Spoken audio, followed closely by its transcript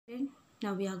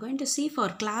Now we are going to see for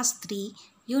class 3,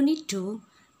 unit 2,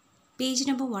 page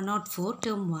number 104,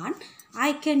 term 1,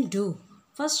 I can do.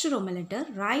 First Roman letter,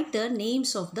 write the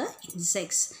names of the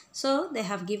insects. So they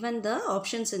have given the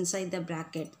options inside the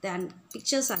bracket. Then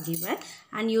pictures are given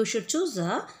and you should choose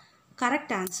the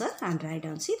correct answer and write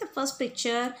down. See the first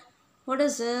picture. What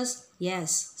is this?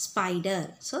 Yes,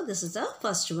 spider. So this is the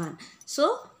first one.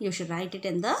 So you should write it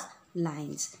in the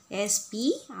lines.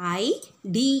 S-P-I-D-E-R,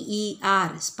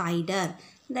 spider.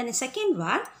 Then the second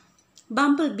one,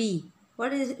 bumblebee.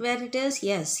 What is where it is?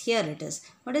 Yes, here it is.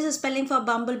 What is the spelling for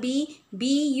bumblebee?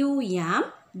 B-U-M-B-L-E,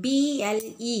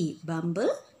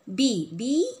 bumblebee.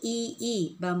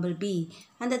 B-E-E, bumblebee.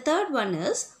 And the third one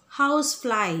is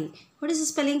housefly. What is the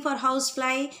spelling for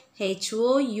housefly?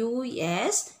 H-O-U-S-E-F-L-Y.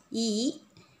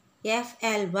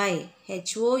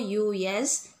 H-O-U-S-E-F-L-Y,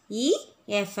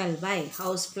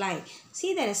 housefly.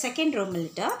 See there is second Roman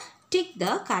letter. Tick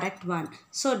the correct one.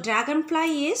 So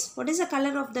dragonfly is, what is the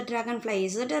color of the dragonfly?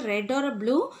 Is it a red or a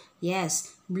blue?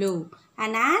 Yes, blue.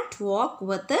 An ant walk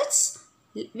with its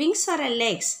wings or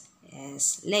legs?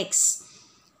 Yes, legs.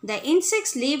 The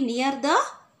insects live near the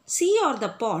sea or the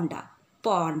pond?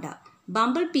 Pond.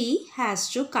 Bumblebee has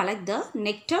to collect the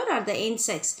nectar or the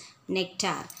insects?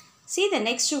 Nectar. See the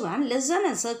next one. Listen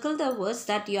and circle the words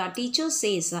that your teacher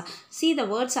says. See the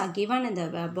words are given in the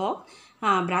box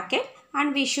bracket.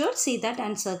 And we should see that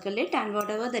and circle it, and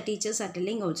whatever the teachers are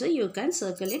telling also you can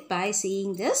circle it by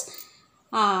seeing this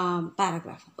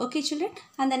paragraph. Okay children,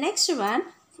 and the next one,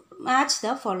 match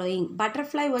the following.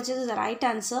 Butterfly, which is the right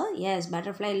answer? Yes,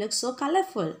 butterfly looks so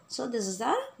colorful, so this is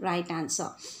the right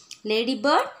answer.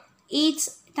 Ladybird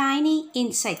eats tiny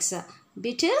insects.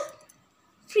 Beetle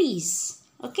freeze.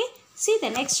 Okay, see the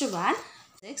next one.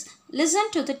 Listen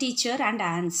to the teacher and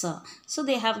answer. So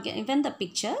they have given the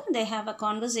picture. They have a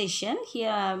conversation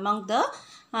here among the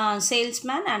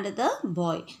salesman and the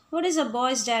boy. What is the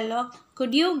boy's dialogue?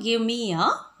 Could you give me a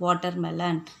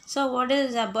watermelon? So what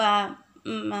is the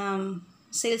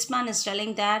salesman is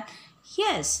telling that?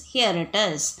 Yes, here it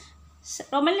is.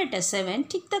 Roman letter 7.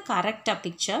 Tick the correct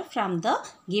picture from the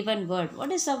given word.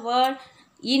 What is the word?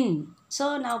 In.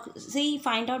 So now see,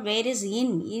 find out where is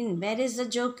in. Where is the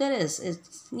joker is?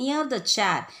 It's near the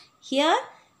chair. Here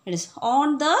it is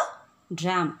on the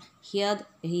drum. Here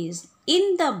he is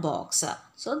in the box.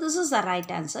 So this is the right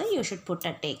answer. You should put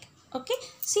a tick. Okay.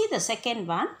 See the second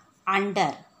one,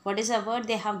 under. What is the word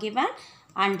they have given?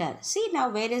 Under. See now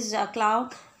where is the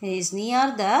cloud? He is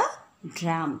near the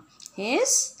drum.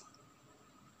 Is,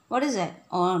 what is it?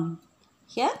 On.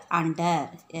 Here under.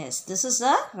 Yes, this is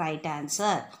the right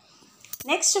answer.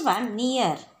 Next one,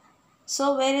 near.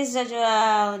 So where is the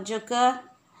joker?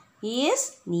 He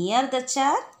is near the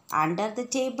chair, under the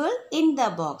table, in the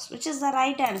box. Which is the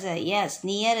right answer? Yes,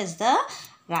 near is the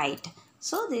right.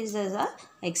 So this is the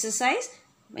exercise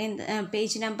in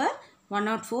page number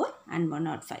 104 and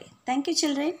 105. Thank you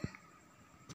children.